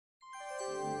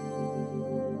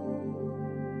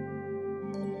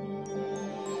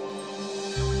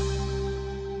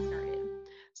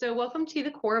So welcome to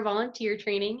the Core Volunteer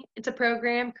Training. It's a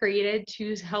program created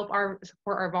to help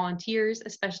support our volunteers,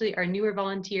 especially our newer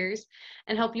volunteers,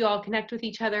 and help you all connect with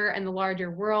each other and the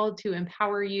larger world to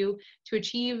empower you to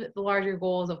achieve the larger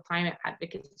goals of climate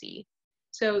advocacy.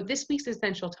 So this week's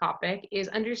essential topic is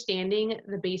understanding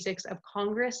the basics of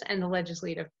Congress and the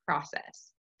legislative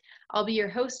process. I'll be your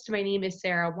host. My name is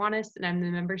Sarah Wanis, and I'm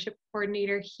the membership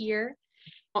coordinator here.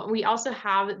 We also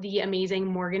have the amazing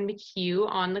Morgan McHugh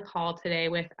on the call today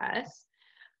with us.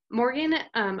 Morgan,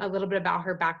 a little bit about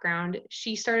her background.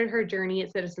 She started her journey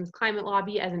at Citizens Climate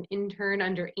Lobby as an intern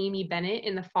under Amy Bennett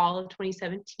in the fall of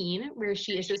 2017, where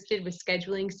she assisted with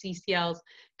scheduling CCL's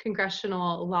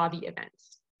congressional lobby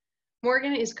events.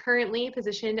 Morgan is currently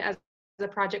positioned as a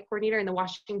project coordinator in the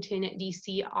Washington,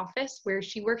 D.C. office, where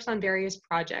she works on various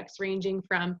projects ranging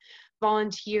from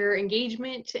volunteer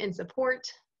engagement and support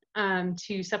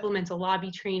to supplemental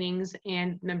lobby trainings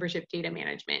and membership data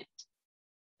management.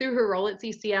 Through her role at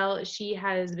CCL, she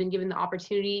has been given the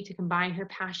opportunity to combine her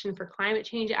passion for climate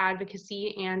change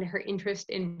advocacy and her interest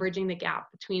in bridging the gap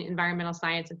between environmental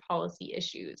science and policy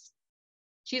issues.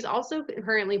 She's also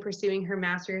currently pursuing her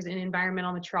master's in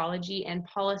environmental metrology and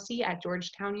policy at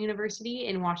Georgetown University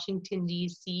in Washington,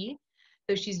 D.C.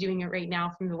 So she's doing it right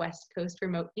now from the West Coast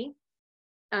remotely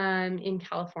in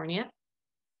California.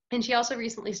 And she also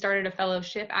recently started a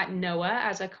fellowship at NOAA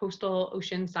as a Coastal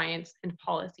Ocean Science and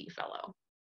Policy Fellow.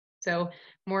 So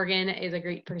Morgan is a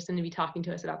great person to be talking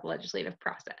to us about the legislative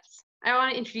process. I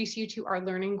want to introduce you to our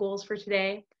learning goals for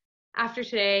today. After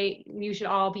today, you should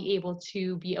all be able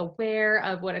to be aware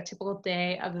of what a typical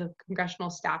day of the congressional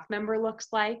staff member looks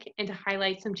like and to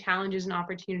highlight some challenges and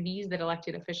opportunities that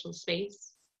elected officials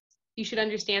face. You should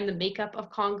understand the makeup of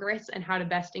Congress and how to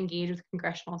best engage with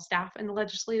congressional staff in the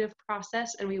legislative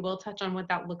process, and we will touch on what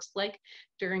that looks like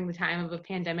during the time of a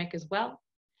pandemic as well.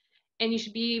 And you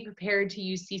should be prepared to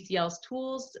use CCL's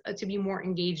tools to be more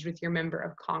engaged with your member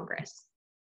of Congress.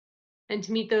 And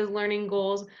to meet those learning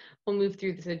goals, we'll move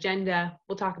through this agenda.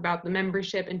 We'll talk about the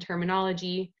membership and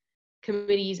terminology,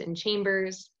 committees and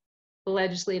chambers, the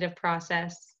legislative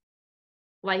process,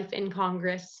 life in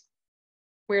Congress,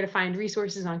 where to find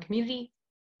resources on community.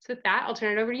 So with that, I'll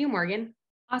turn it over to you, Morgan.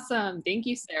 Awesome. Thank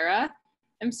you, Sarah.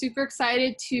 I'm super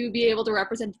excited to be able to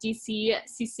represent the DC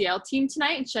CCL team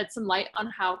tonight and shed some light on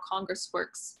how Congress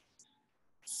works.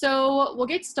 So we'll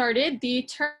get started. The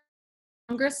term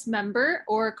Congress member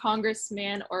or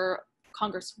congressman or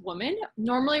congresswoman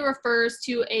normally refers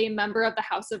to a member of the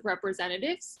House of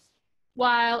Representatives,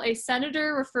 while a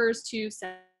senator refers to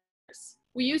senators.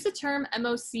 We use the term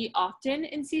MOC often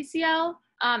in CCL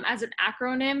as an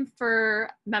acronym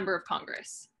for Member of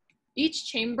Congress. Each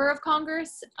chamber of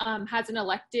Congress has an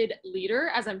elected leader,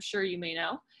 as I'm sure you may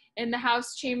know. In the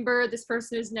House chamber, this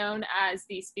person is known as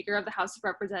the Speaker of the House of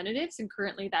Representatives, and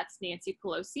currently that's Nancy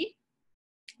Pelosi.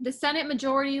 The Senate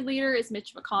Majority Leader is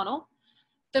Mitch McConnell.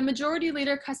 The Majority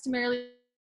Leader customarily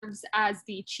serves as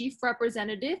the chief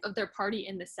representative of their party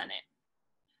in the Senate.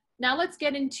 Now let's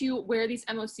get into where these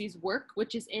MOCs work,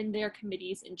 which is in their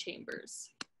committees and chambers.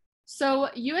 So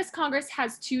US Congress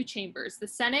has two chambers, the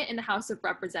Senate and the House of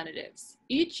Representatives.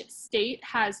 Each state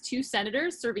has two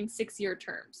senators serving 6-year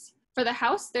terms. For the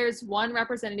House, there's one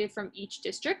representative from each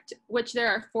district, which there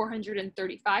are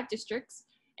 435 districts,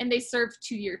 and they serve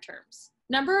 2-year terms.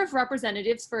 Number of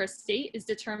representatives for a state is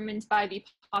determined by the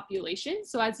population.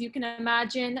 So as you can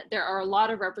imagine, there are a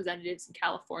lot of representatives in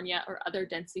California or other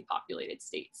densely populated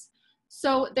states.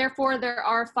 So therefore, there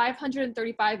are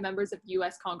 535 members of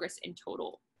US Congress in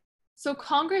total. So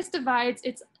Congress divides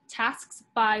its tasks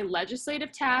by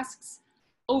legislative tasks,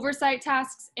 oversight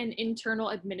tasks, and internal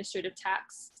administrative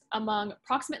tasks among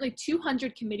approximately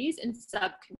 200 committees and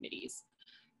subcommittees.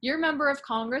 Your member of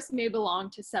Congress may belong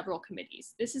to several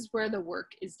committees. This is where the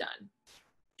work is done.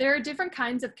 There are different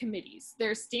kinds of committees.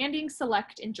 There's standing,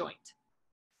 select, and joint.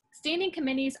 Standing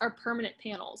committees are permanent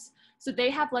panels, so they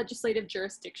have legislative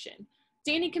jurisdiction.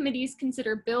 Standing committees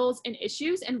consider bills and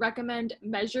issues and recommend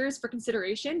measures for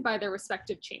consideration by their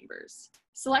respective chambers.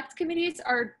 Select committees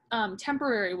are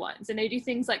temporary ones, and they do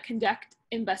things like conduct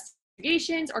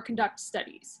investigations or conduct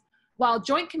studies. While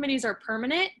joint committees are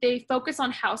permanent, they focus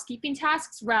on housekeeping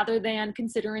tasks rather than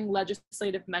considering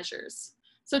legislative measures.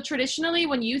 So traditionally,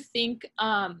 when you think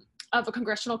of a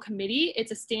congressional committee,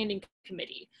 it's a standing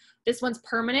committee. This one's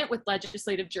permanent with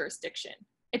legislative jurisdiction.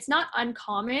 It's not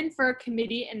uncommon for a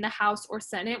committee in the House or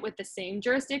Senate with the same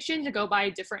jurisdiction to go by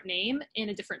a different name in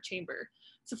a different chamber.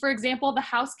 So for example, the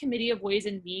House Committee of Ways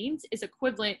and Means is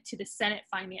equivalent to the Senate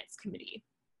Finance Committee.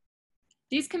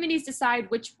 These committees decide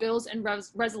which bills and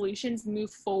resolutions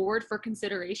move forward for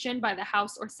consideration by the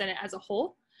House or Senate as a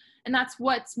whole. and that's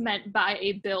what's meant by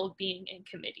a bill being in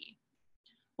committee.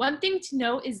 One thing to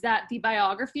note is that the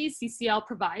biographies CCL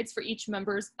provides for each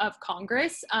members of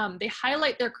Congress, they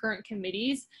highlight their current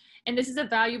committees, and this is a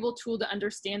valuable tool to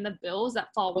understand the bills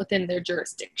that fall within their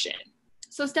jurisdiction.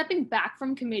 So stepping back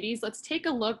from committees, let's take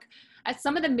a look at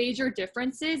some of the major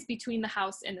differences between the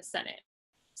House and the Senate.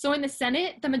 So in the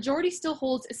Senate, the majority still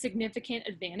holds a significant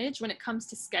advantage when it comes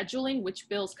to scheduling which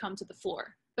bills come to the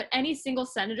floor, but any single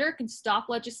senator can stop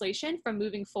legislation from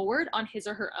moving forward on his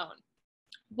or her own.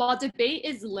 While debate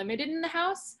is limited in the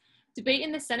House, debate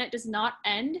in the Senate does not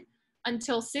end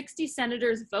until 60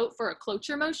 senators vote for a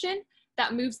cloture motion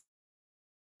that moves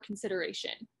to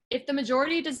consideration. If the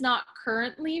majority does not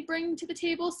currently bring to the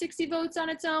table 60 votes on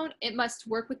its own, it must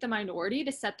work with the minority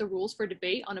to set the rules for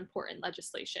debate on important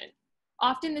legislation.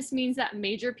 Often this means that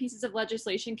major pieces of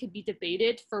legislation can be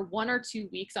debated for 1 or 2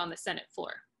 weeks on the Senate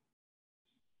floor.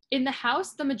 In the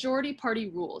House, the majority party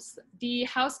rules. The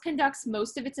House conducts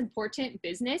most of its important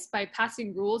business by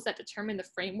passing rules that determine the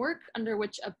framework under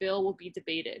which a bill will be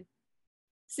debated.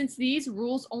 Since these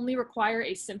rules only require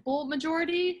a simple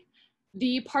majority,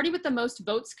 the party with the most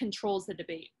votes controls the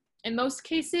debate. In most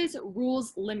cases,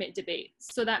 rules limit debate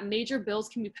so that major bills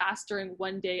can be passed during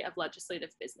one day of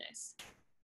legislative business.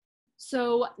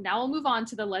 So now we'll move on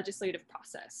to the legislative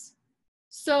process.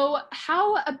 So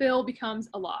how a bill becomes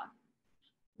a law.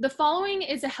 The following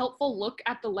is a helpful look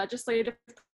at the legislative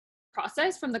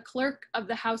process from the Clerk of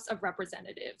the House of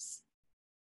Representatives.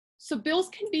 So bills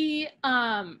can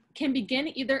begin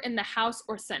either in the House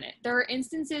or Senate. There are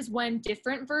instances when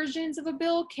different versions of a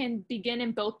bill can begin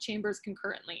in both chambers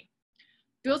concurrently.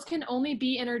 Bills can only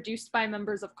be introduced by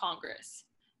members of Congress.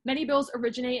 Many bills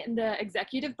originate in the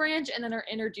executive branch and then are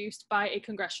introduced by a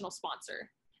congressional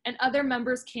sponsor, and other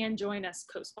members can join as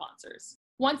co-sponsors.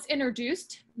 Once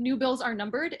introduced, new bills are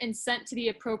numbered and sent to the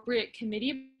appropriate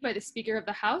committee by the Speaker of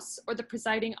the House or the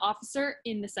presiding officer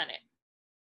in the Senate.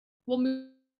 We'll move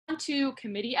on to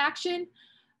committee action.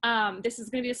 This is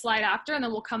going to be a slide after, and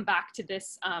then we'll come back to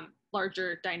this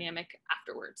larger dynamic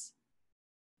afterwards.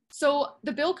 So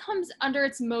the bill comes under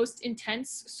its most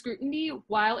intense scrutiny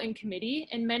while in committee,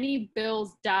 and many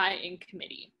bills die in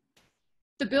committee.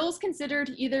 The bill is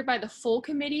considered either by the full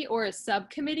committee or a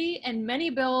subcommittee, and many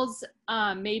bills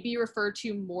may be referred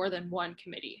to more than one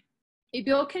committee. A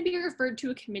bill can be referred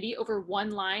to a committee over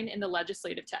one line in the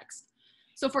legislative text.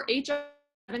 So for H.R.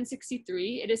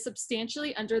 763, it is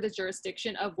substantially under the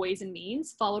jurisdiction of Ways and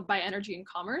Means, followed by Energy and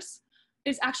Commerce.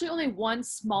 There's actually only one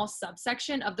small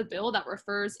subsection of the bill that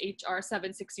refers H.R.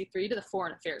 763 to the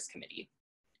Foreign Affairs Committee.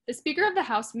 The Speaker of the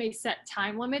House may set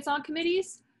time limits on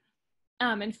committees,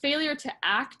 and failure to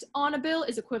act on a bill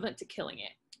is equivalent to killing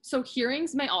it. So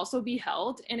hearings may also be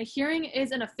held, and a hearing is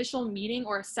an official meeting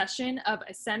or a session of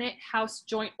a Senate, House,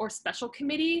 Joint, or Special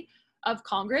Committee of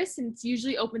Congress, and it's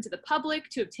usually open to the public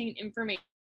to obtain information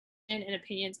and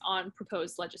opinions on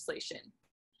proposed legislation.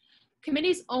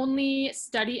 Committees only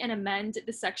study and amend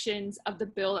the sections of the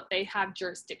bill that they have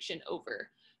jurisdiction over.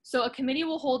 So a committee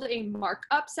will hold a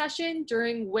markup session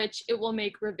during which it will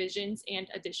make revisions and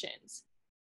additions.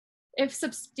 If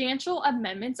substantial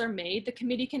amendments are made, the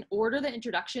committee can order the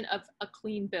introduction of a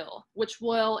clean bill, which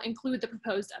will include the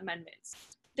proposed amendments.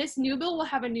 This new bill will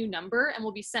have a new number and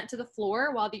will be sent to the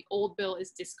floor while the old bill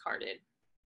is discarded.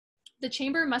 The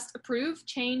chamber must approve,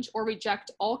 change, or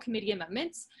reject all committee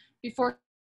amendments before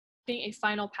a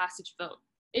final passage vote.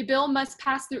 A bill must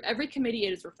pass through every committee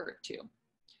it is referred to.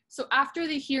 So after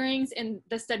the hearings and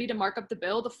the study to mark up the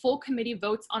bill, the full committee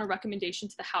votes on a recommendation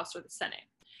to the House or the Senate.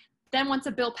 Then once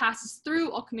a bill passes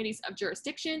through all committees of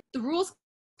jurisdiction, the Rules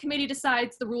Committee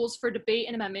decides the rules for debate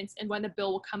and amendments and when the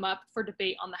bill will come up for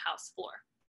debate on the House floor.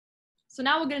 So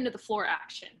now we'll get into the floor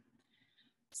action.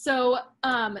 So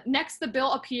next, the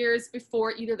bill appears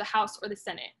before either the House or the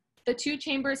Senate. The two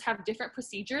chambers have different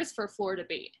procedures for floor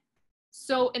debate.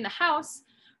 So in the House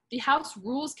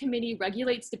Rules Committee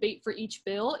regulates debate for each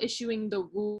bill, issuing the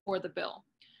rule for the bill.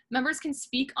 Members can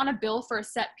speak on a bill for a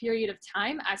set period of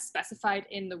time as specified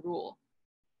in the rule.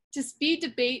 To speed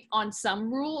debate on some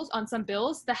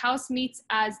bills, the House meets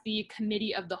as the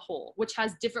Committee of the Whole, which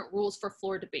has different rules for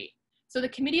floor debate. So the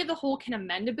Committee of the Whole can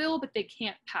amend a bill, but they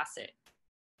can't pass it.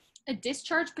 A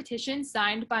discharge petition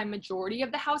signed by a majority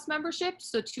of the House membership,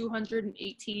 so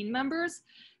 218 members,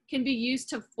 can be used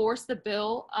to force the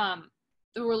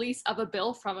release of a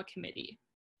bill from a committee.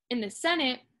 In the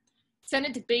Senate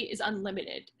debate is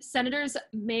unlimited. Senators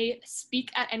may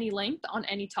speak at any length on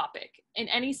any topic, and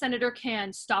any senator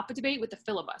can stop a debate with a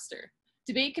filibuster.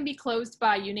 Debate can be closed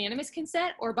by unanimous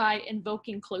consent or by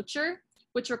invoking cloture,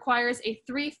 which requires a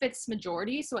 3/5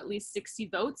 majority, so at least 60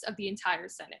 votes of the entire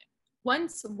Senate.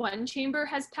 Once one chamber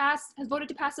has voted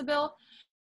to pass a bill,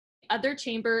 the other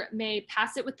chamber may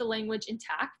pass it with the language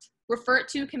intact, refer it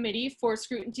to a committee for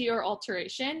scrutiny or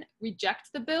alteration, reject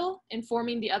the bill,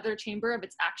 informing the other chamber of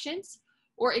its actions,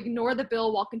 or ignore the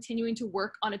bill while continuing to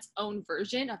work on its own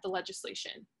version of the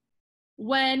legislation.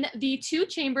 When the two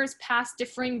chambers pass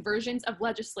differing versions of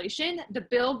legislation, the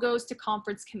bill goes to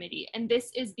conference committee, and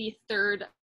this is the third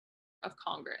of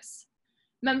Congress.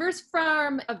 Members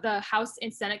of the House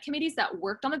and Senate committees that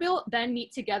worked on the bill then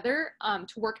meet together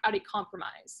to work out a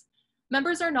compromise.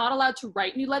 Members are not allowed to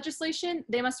write new legislation.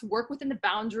 They must work within the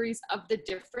boundaries of the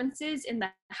differences in the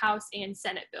House and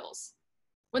Senate bills.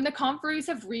 When the conferees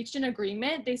have reached an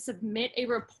agreement, they submit a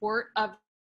report of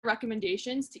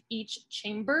recommendations to each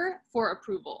chamber for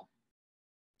approval.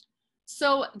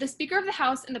 So the Speaker of the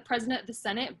House and the President of the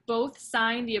Senate both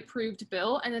sign the approved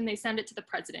bill, and then they send it to the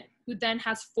President, who then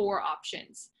has 4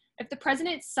 options. If the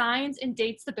President signs and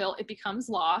dates the bill, it becomes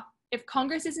law. If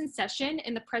Congress is in session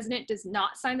and the President does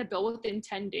not sign the bill within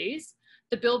 10 days,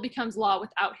 the bill becomes law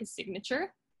without his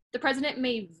signature. The President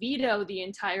may veto the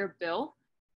entire bill.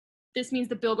 This means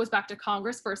the bill goes back to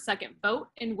Congress for a second vote,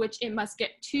 in which it must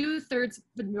get 2/3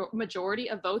 majority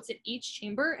of votes in each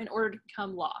chamber in order to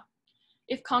become law.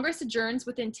 If Congress adjourns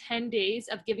within 10 days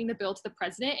of giving the bill to the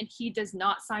President and he does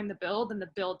not sign the bill, then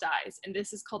the bill dies, and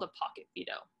this is called a pocket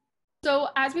veto. So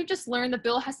as we've just learned, the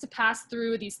bill has to pass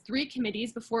through these 3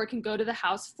 committees before it can go to the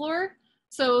House floor.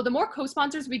 So the more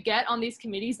co-sponsors we get on these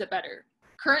committees, the better.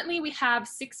 Currently, we have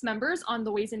 6 members on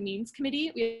the Ways and Means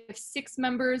Committee. We have 6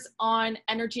 members on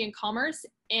Energy and Commerce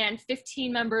and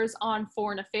 15 members on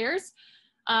Foreign Affairs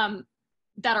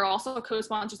that are also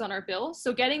co-sponsors on our bill.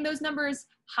 So getting those numbers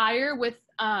higher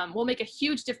will make a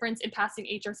huge difference in passing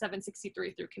HR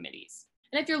 763 through committees.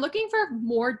 And if you're looking for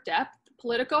more depth,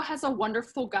 Politico has a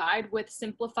wonderful guide with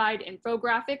simplified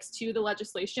infographics to the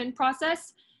legislation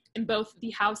process in both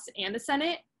the House and the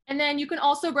Senate. And then you can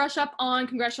also brush up on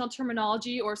congressional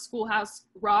terminology or schoolhouse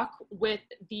rock with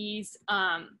these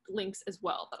links as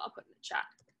well that I'll put in the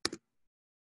chat.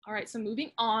 All right, so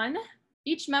moving on.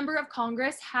 Each member of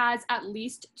Congress has at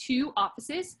least 2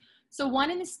 offices. So one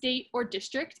in the state or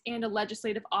district and a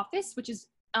legislative office, which is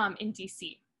in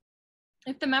DC.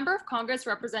 If the member of Congress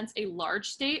represents a large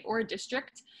state or a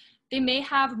district, they may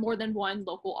have more than one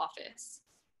local office.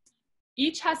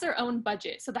 Each has their own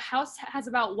budget. So the House has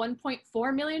about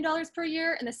 $1.4 million per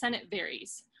year and the Senate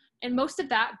varies. And most of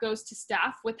that goes to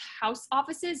staff, with House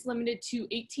offices limited to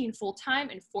 18 full-time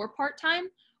and 4 part-time,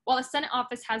 while the Senate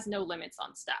office has no limits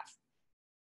on staff.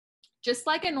 Just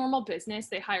like a normal business,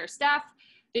 they hire staff,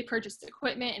 they purchase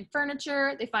equipment and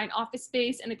furniture, they find office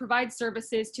space, and they provide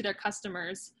services to their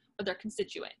customers or their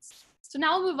constituents. So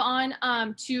now we'll move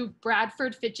on to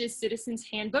Bradford Fitch's Citizens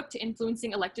Handbook to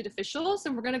Influencing Elected Officials.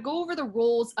 And we're going to go over the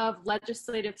roles of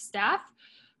legislative staff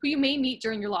who you may meet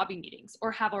during your lobby meetings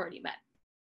or have already met.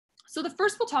 So the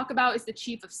first we'll talk about is the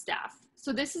Chief of Staff.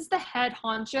 So this is the head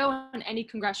honcho in any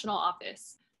congressional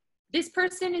office. This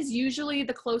person is usually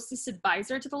the closest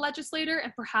advisor to the legislator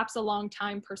and perhaps a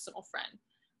longtime personal friend.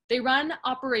 They run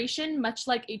operation much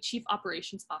like a chief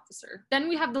operations officer. Then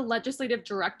we have the legislative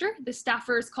director. The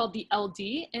staffer is called the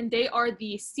LD, and they are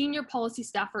the senior policy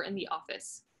staffer in the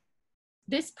office.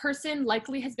 This person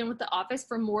likely has been with the office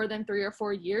for more than 3 or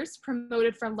 4 years,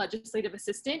 promoted from legislative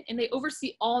assistant, and they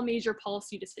oversee all major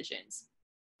policy decisions.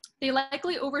 They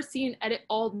likely oversee and edit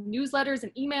all newsletters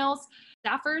and emails,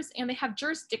 staffers, and they have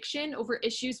jurisdiction over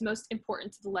issues most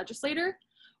important to the legislator,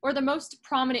 or the most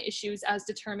prominent issues as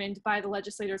determined by the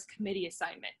legislator's committee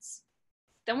assignments.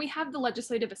 Then we have the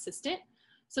legislative assistant.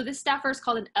 So this staffer is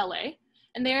called an LA,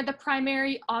 and they are the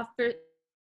primary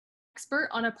expert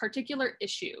on a particular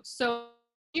issue. So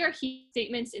here he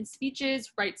statements and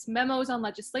speeches, writes memos on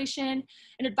legislation,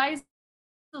 and advises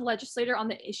the legislator on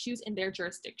the issues in their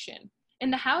jurisdiction. In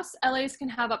the House, LAs can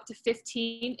have up to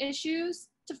 15 issues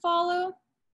to follow.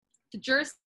 The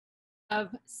jurisdiction of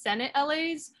Senate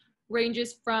LAs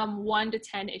ranges from 1 to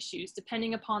 10 issues,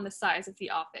 depending upon the size of the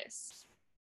office.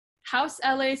 House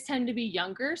LAs tend to be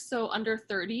younger, so under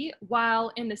 30,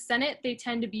 while in the Senate, they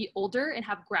tend to be older and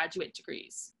have graduate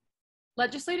degrees.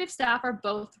 Legislative staff are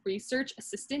both research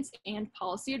assistants and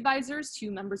policy advisors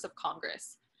to members of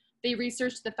Congress. They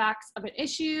research the facts of an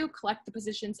issue, collect the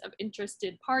positions of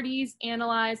interested parties,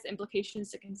 analyze the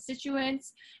implications to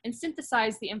constituents, and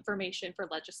synthesize the information for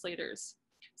legislators.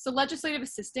 So legislative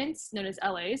assistants, known as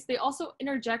LAs, they also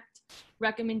interject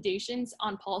recommendations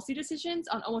on policy decisions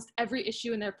on almost every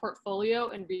issue in their portfolio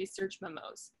and research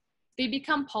memos. They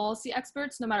become policy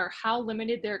experts no matter how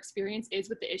limited their experience is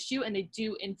with the issue, and they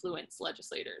do influence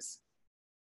legislators.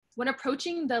 When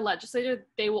approaching the legislator,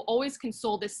 they will always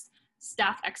console this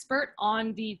staff expert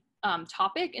on the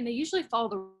topic, and they usually follow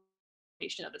the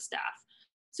recommendation of the staff.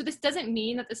 So this doesn't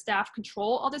mean that the staff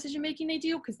control all decision making they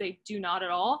do, because they do not at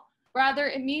all. Rather,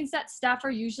 it means that staff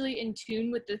are usually in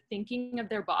tune with the thinking of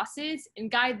their bosses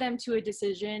and guide them to a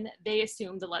decision they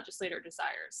assume the legislator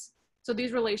desires. So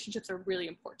these relationships are really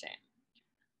important.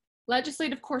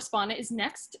 Legislative correspondent is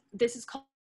next. This is called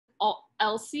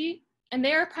LC, and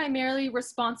they are primarily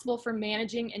responsible for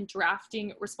managing and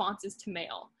drafting responses to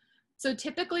mail. So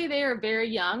typically they are very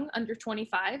young, under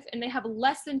 25, and they have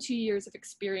less than 2 years of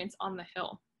experience on the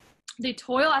Hill. They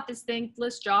toil at this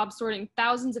thankless job, sorting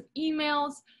thousands of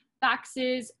emails,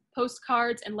 faxes,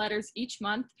 postcards, and letters each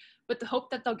month, with the hope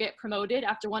that they'll get promoted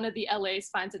after one of the LAs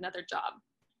finds another job.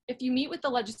 If you meet with the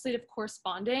legislative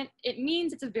correspondent, it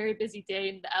means it's a very busy day,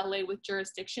 and the LA with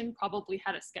jurisdiction probably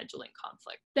had a scheduling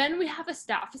conflict. Then we have a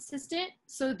staff assistant.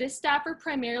 So this staffer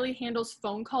primarily handles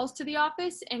phone calls to the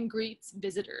office and greets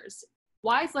visitors.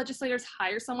 Wise legislators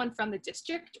hire someone from the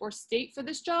district or state for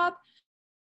this job,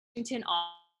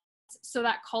 so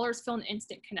that callers feel an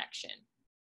instant connection.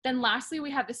 Then lastly,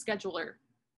 we have the scheduler.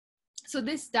 So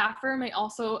this staffer may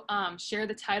also share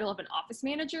the title of an office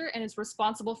manager and is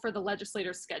responsible for the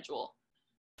legislator's schedule.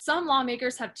 Some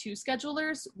lawmakers have two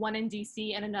schedulers, one in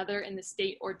DC and another in the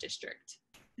state or district.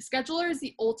 The scheduler is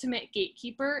the ultimate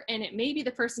gatekeeper, and it may be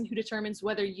the person who determines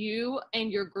whether you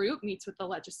and your group meets with the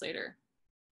legislator.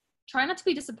 Try not to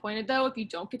be disappointed, though, if you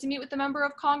don't get to meet with a member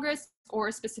of Congress or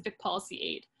a specific policy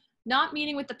aide. Not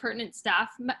meeting with the pertinent staff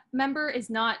member is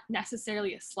not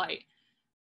necessarily a slight.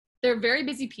 They're very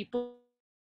busy people.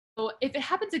 So if it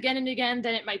happens again and again,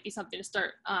 then it might be something to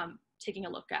start taking a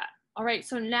look at. All right,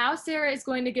 so now Sarah is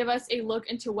going to give us a look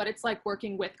into what it's like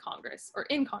working with Congress or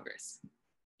in Congress.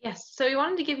 Yes, so we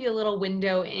wanted to give you a little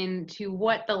window into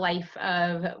what the life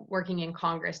of working in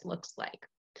Congress looks like.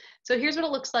 So here's what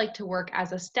it looks like to work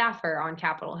as a staffer on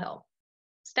Capitol Hill.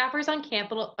 Staffers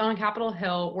on Capitol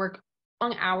Hill work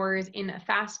long hours in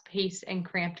fast-paced and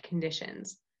cramped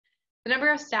conditions. The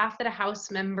number of staff that a House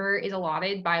member is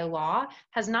allotted by law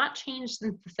has not changed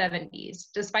since the 70s,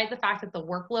 despite the fact that the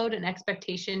workload and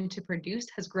expectation to produce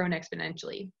has grown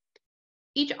exponentially.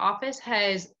 Each office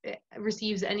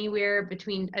receives anywhere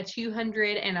between a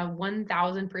 200 and a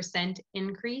 1,000%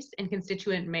 increase in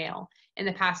constituent mail in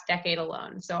the past decade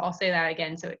alone. So I'll say that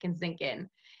again so it can sink in.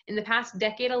 In the past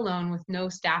decade alone, with no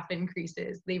staff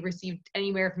increases, they've received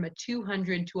anywhere from a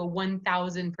 200 to a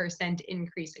 1,000%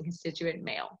 increase in constituent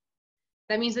mail.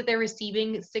 That means that they're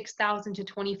receiving 6,000 to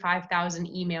 25,000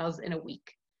 emails in a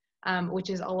week, which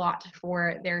is a lot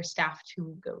for their staff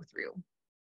to go through.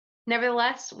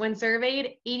 Nevertheless, when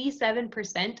surveyed,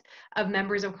 87% of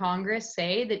members of Congress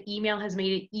say that email has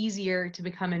made it easier to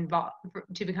become involved.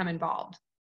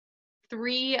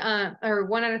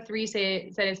 One out of three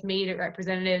said it's made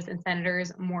representatives and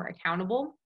senators more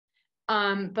accountable.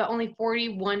 But only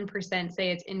 41%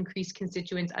 say it's increased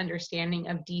constituents' understanding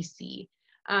of DC,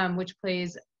 and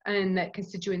that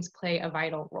constituents play a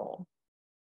vital role.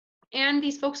 And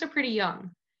these folks are pretty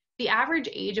young. The average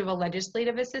age of a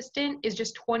legislative assistant is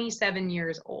just 27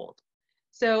 years old.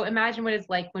 So imagine what it's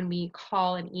like when we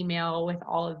call and email with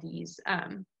all of these,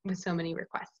 with so many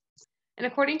requests. And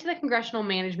according to the Congressional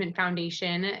Management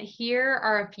Foundation, here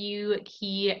are a few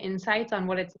key insights on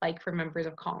what it's like for members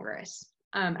of Congress,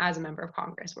 as a member of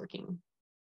Congress working.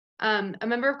 A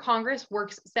member of Congress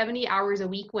works 70 hours a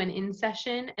week when in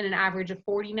session and an average of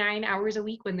 49 hours a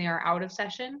week when they are out of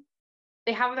session.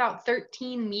 They have about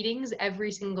 13 meetings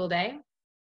every single day,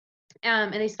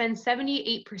 and they spend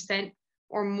 78%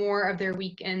 or more of their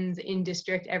weekends in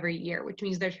district every year, which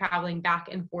means they're traveling back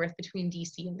and forth between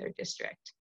DC and their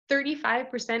district.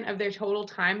 35% of their total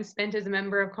time spent as a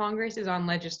member of Congress is on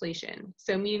legislation,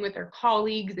 so meeting with their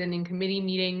colleagues and in committee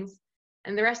meetings.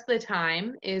 And the rest of the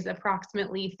time is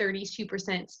approximately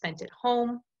 32% spent at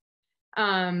home,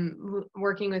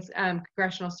 working with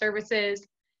congressional services,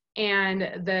 and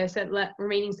the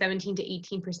remaining 17 to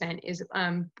 18% is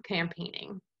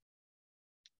campaigning.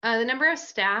 The number of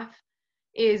staff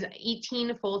is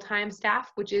 18 full-time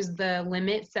staff, which is the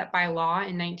limit set by law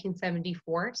in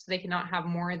 1974, so they cannot have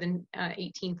more than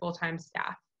 18 full-time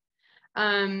staff.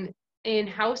 In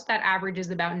House, that average is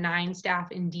about 9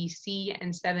 staff in DC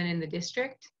and 7 in the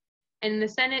district. And in the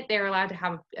Senate, they're allowed to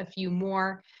have a few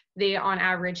more. They, on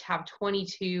average, have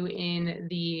 22 in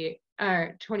the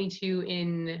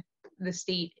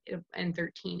state and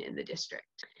 13 in the district.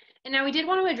 And now we did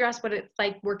want to address what it's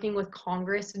like working with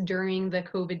Congress during the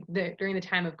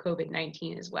time of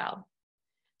COVID-19 as well.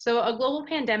 So a global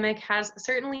pandemic has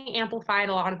certainly amplified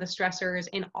a lot of the stressors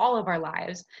in all of our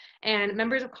lives, and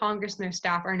members of Congress and their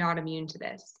staff are not immune to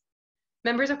this.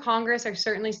 Members of Congress are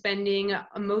certainly spending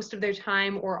most of their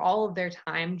time or all of their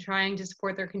time trying to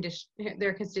support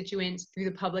their constituents through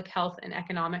the public health and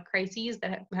economic crises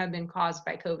that have been caused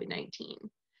by COVID-19.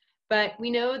 But we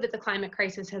know that the climate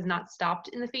crisis has not stopped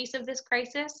in the face of this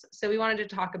crisis, so we wanted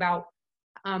to talk about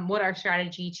what our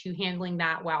strategy to handling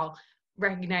that while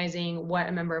recognizing what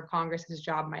a member of Congress's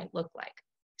job might look like.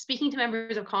 Speaking to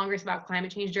members of Congress about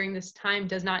climate change during this time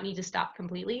does not need to stop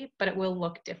completely, but it will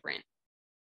look different.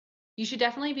 You should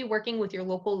definitely be working with your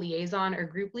local liaison or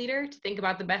group leader to think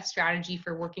about the best strategy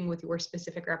for working with your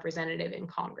specific representative in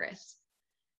Congress.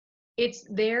 It's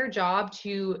their job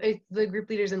it's the group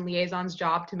leaders and liaisons'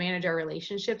 job to manage our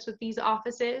relationships with these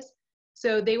offices.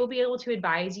 So they will be able to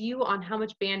advise you on how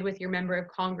much bandwidth your member of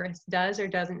Congress does or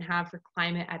doesn't have for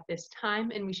climate at this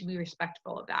time, and we should be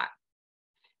respectful of that.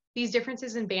 These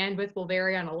differences in bandwidth will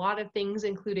vary on a lot of things,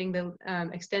 including the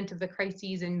extent of the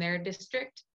crises in their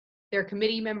district, their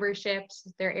committee memberships,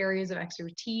 their areas of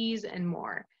expertise, and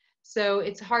more. So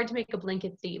it's hard to make a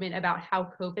blanket statement about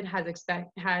how COVID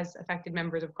has affected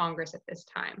members of Congress at this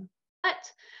time.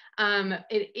 But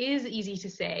it is easy to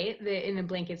say that in a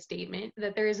blanket statement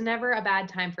that there is never a bad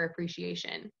time for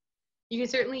appreciation. You can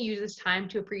certainly use this time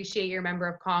to appreciate your member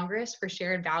of Congress for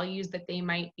shared values that they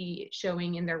might be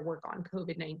showing in their work on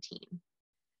COVID-19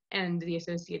 and the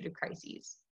associated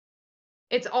crises.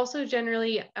 It's also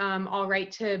generally all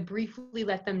right to briefly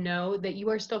let them know that you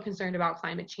are still concerned about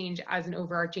climate change as an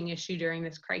overarching issue during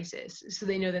this crisis, so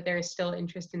they know that there is still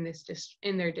interest in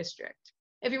in their district.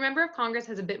 If your member of Congress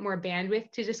has a bit more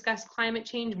bandwidth to discuss climate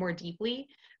change more deeply,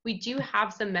 we do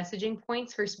have some messaging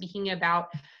points for speaking about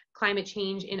climate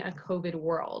change in a COVID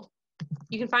world.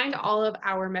 You can find all of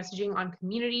our messaging on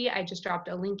Community. I just dropped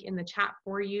a link in the chat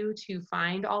for you to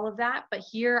find all of that, but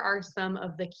here are some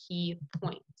of the key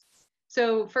points.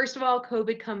 So first of all,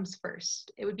 COVID comes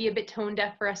first. It would be a bit tone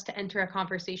deaf for us to enter a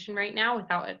conversation right now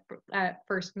without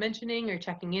first mentioning or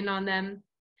checking in on them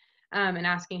and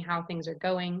asking how things are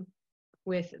going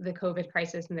with the COVID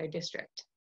crisis in their district.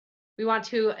 We want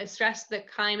to stress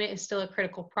that climate is still a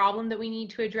critical problem that we need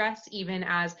to address, even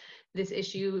as this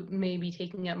issue may be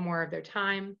taking up more of their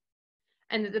time,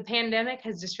 and that the pandemic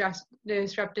has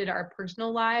disrupted our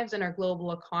personal lives and our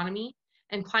global economy,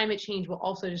 and climate change will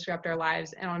also disrupt our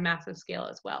lives and on a massive scale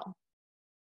as well.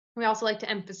 We also like to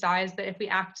emphasize that if we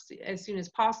act as soon as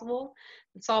possible,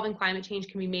 solving climate change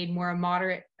can be made a more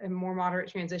moderate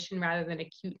transition rather than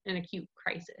an acute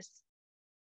crisis.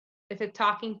 The fifth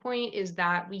talking point is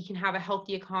that we can have a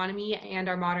healthy economy and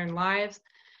our modern lives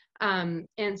and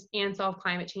solve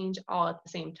climate change all at the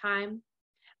same time.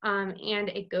 And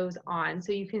it goes on.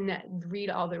 So you can read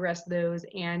all the rest of those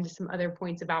and some other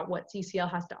points about what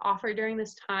CCL has to offer during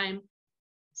this time.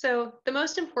 So the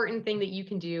most important thing that you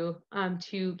can do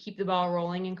to keep the ball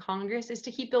rolling in Congress is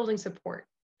to keep building support.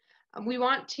 We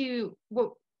want to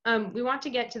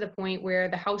get to the point where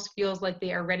the House feels like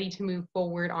they are ready to move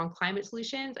forward on climate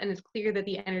solutions, and it's clear that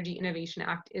the Energy Innovation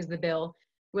Act is the bill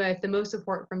with the most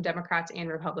support from Democrats and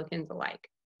Republicans alike.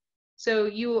 So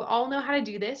you all know how to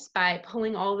do this by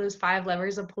pulling all those 5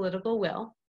 levers of political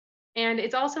will. And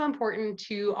it's also important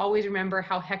to always remember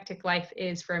how hectic life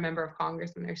is for a member of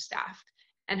Congress and their staff,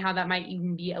 and how that might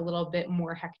even be a little bit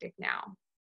more hectic now.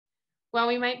 While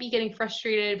we might be getting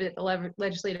frustrated that the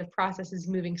legislative process is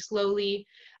moving slowly,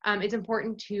 it's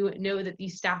important to know that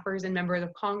these staffers and members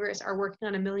of Congress are working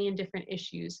on a million different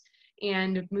issues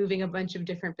and moving a bunch of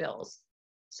different bills.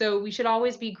 So we should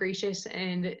always be gracious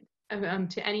and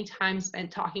to any time spent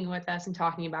talking with us and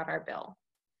talking about our bill.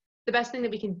 The best thing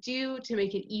that we can do to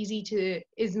make it easy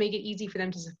is make it easy for them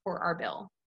to support our bill.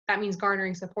 That means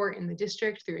garnering support in the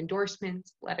district through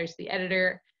endorsements, letters to the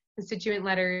editor, constituent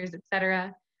letters,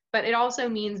 etc. But it also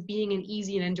means being an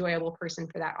easy and enjoyable person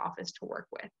for that office to work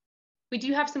with. We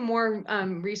do have some more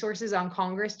resources on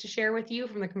Congress to share with you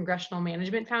from the Congressional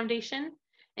Management Foundation,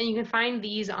 and you can find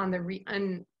these on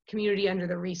the Community under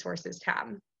the Resources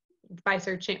tab by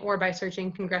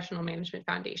searching Congressional Management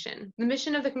Foundation. The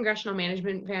mission of the Congressional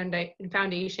Management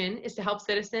Foundation is to help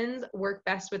citizens work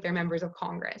best with their members of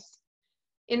Congress.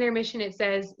 In their mission, it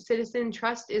says, citizen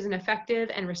trust is an effective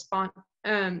and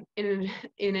in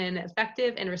an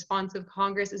effective and responsive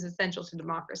Congress is essential to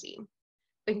democracy.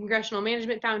 The Congressional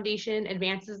Management Foundation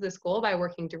advances this goal by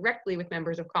working directly with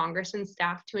members of Congress and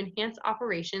staff to enhance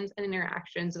operations and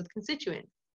interactions with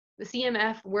constituents. The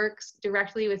CMF works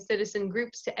directly with citizen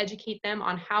groups to educate them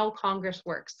on how Congress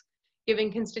works,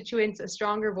 giving constituents a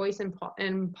stronger voice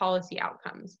in policy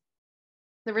outcomes.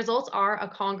 The results are a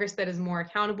Congress that is more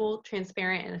accountable,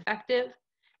 transparent, and effective,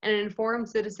 and an informed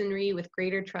citizenry with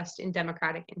greater trust in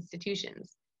democratic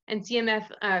institutions. And CMF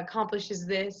accomplishes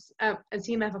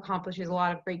a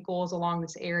lot of great goals along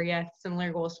this area,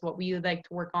 similar goals to what we would like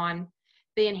to work on.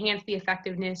 They enhance the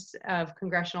effectiveness of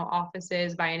congressional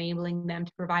offices by enabling them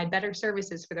to provide better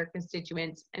services for their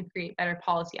constituents and create better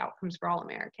policy outcomes for all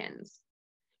Americans.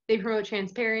 They promote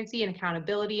transparency and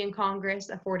accountability in Congress,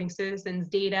 affording citizens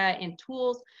data and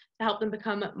tools to help them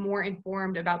become more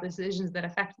informed about the decisions that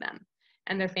affect them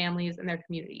and their families and their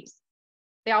communities.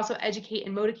 They also educate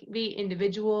and motivate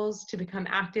individuals to become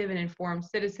active and informed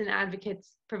citizen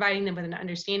advocates, providing them with an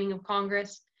understanding of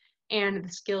Congress and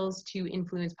the skills to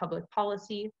influence public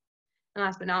policy. And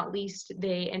last but not least,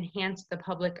 they enhance the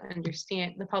public's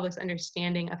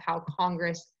understanding of how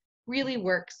Congress really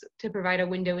works to provide a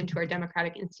window into our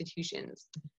democratic institutions.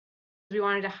 We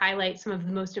wanted to highlight some of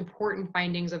the most important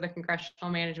findings of the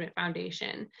Congressional Management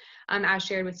Foundation, as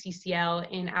shared with CCL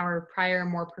in our prior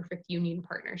More Perfect Union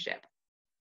partnership.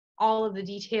 All of the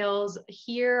details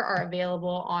here are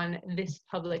available on this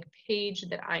public page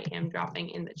that I am dropping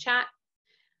in the chat.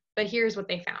 But here's what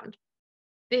they found.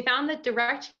 They found that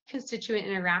direct constituent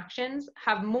interactions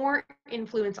have more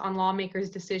influence on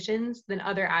lawmakers' decisions than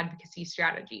other advocacy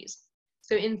strategies.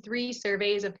 So in 3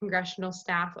 surveys of congressional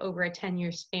staff over a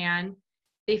 10-year span,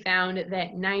 they found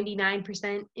that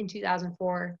 99% in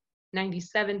 2004,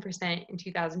 97% in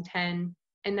 2010,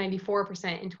 and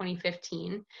 94% in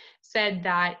 2015 said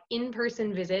that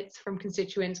in-person visits from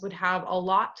constituents would have a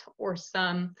lot or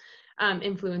some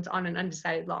influence on an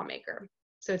undecided lawmaker.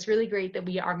 So it's really great that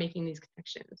we are making these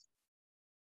connections.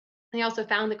 They also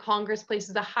found that Congress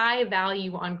places a high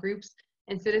value on groups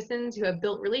and citizens who have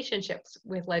built relationships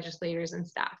with legislators and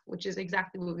staff, which is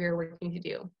exactly what we are working to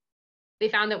do. They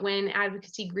found that when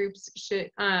advocacy groups should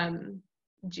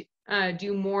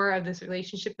do more of this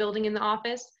relationship building in the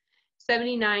office,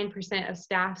 79% of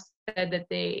staff said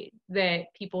that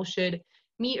people should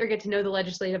meet or get to know the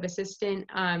legislative assistant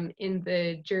in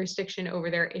the jurisdiction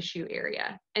over their issue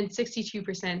area. And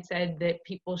 62% said that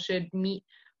people should meet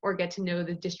or get to know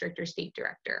the district or state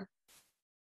director.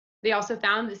 They also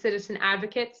found that citizen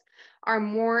advocates are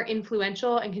more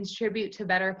influential and contribute to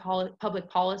better public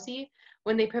policy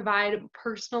when they provide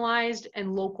personalized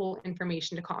and local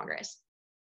information to Congress.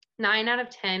 9 out of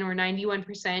 10, or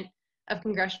 91%, of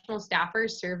congressional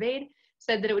staffers surveyed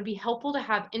said that it would be helpful to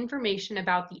have information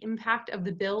about the impact of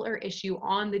the bill or issue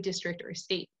on the district or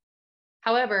state.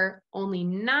 However, only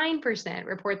 9%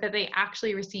 report that they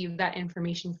actually receive that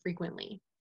information frequently.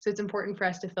 So it's important for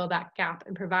us to fill that gap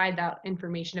and provide that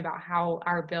information about how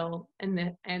our bill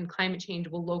and climate change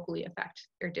will locally affect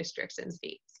your districts and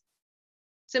states.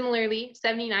 Similarly,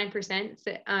 79%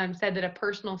 said that a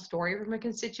personal story from a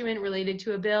constituent related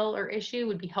to a bill or issue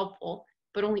would be helpful,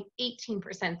 but only 18%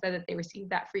 said that they received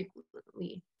that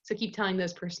frequently. So keep telling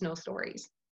those personal stories.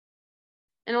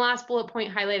 And the last bullet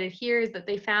point highlighted here is that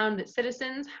they found that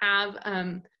citizens have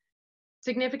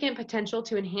significant potential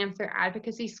to enhance their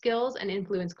advocacy skills and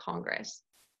influence Congress.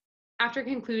 After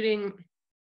concluding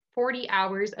 40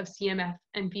 hours of CMF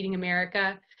and Feeding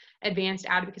America advanced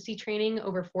advocacy training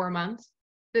over 4 months,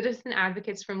 citizen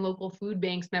advocates from local food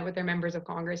banks met with their members of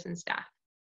Congress and staff.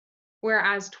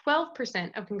 Whereas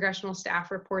 12% of congressional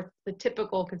staff report the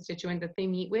typical constituent that they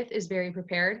meet with is very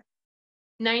prepared,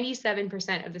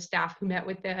 97% of the staff who met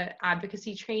with the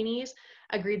advocacy trainees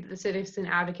agreed that the citizen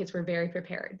advocates were very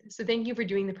prepared. So thank you for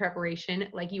doing the preparation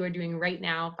like you are doing right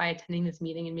now by attending this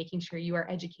meeting and making sure you are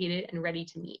educated and ready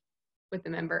to meet with the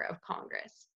member of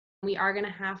Congress. We are going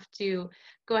to have to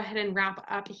go ahead and wrap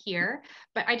up here,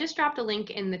 but I just dropped a link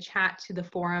in the chat to the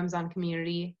forums on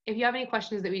community. If you have any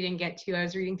questions that we didn't get to, I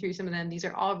was reading through some of them. These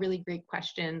are all really great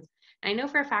questions. I know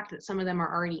for a fact that some of them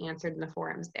are already answered in the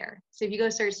forums there. So if you go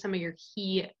search some of your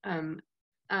key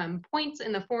points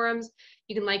in the forums,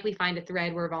 you can likely find a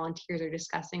thread where volunteers are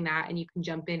discussing that, and you can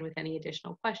jump in with any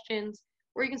additional questions,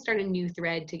 or you can start a new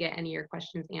thread to get any of your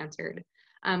questions answered.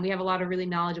 We have a lot of really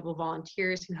knowledgeable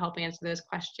volunteers who help answer those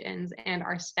questions, and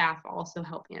our staff also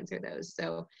help answer those.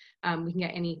 So we can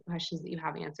get any questions that you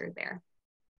have answered there.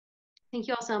 Thank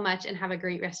you all so much, and have a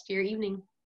great rest of your evening.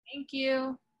 Thank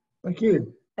you. Thank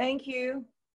you. Thank you.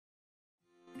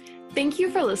 Thank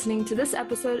you for listening to this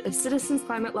episode of Citizens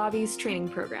Climate Lobby's training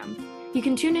program. You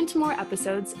can tune into more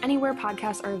episodes anywhere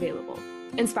podcasts are available.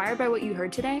 Inspired by what you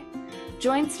heard today?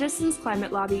 Join Citizens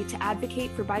Climate Lobby to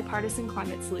advocate for bipartisan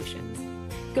climate solutions.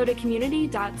 Go to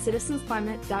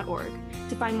community.citizensclimate.org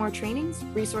to find more trainings,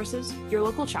 resources, your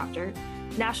local chapter,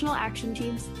 national action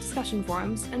teams, discussion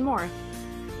forums, and more.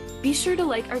 Be sure to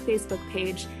like our Facebook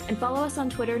page and follow us on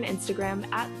Twitter and Instagram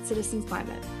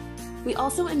 @CitizensClimate. We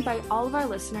also invite all of our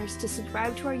listeners to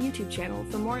subscribe to our YouTube channel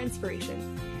for more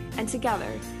inspiration. And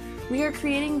together, We are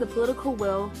creating the political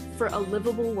will for a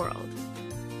livable world.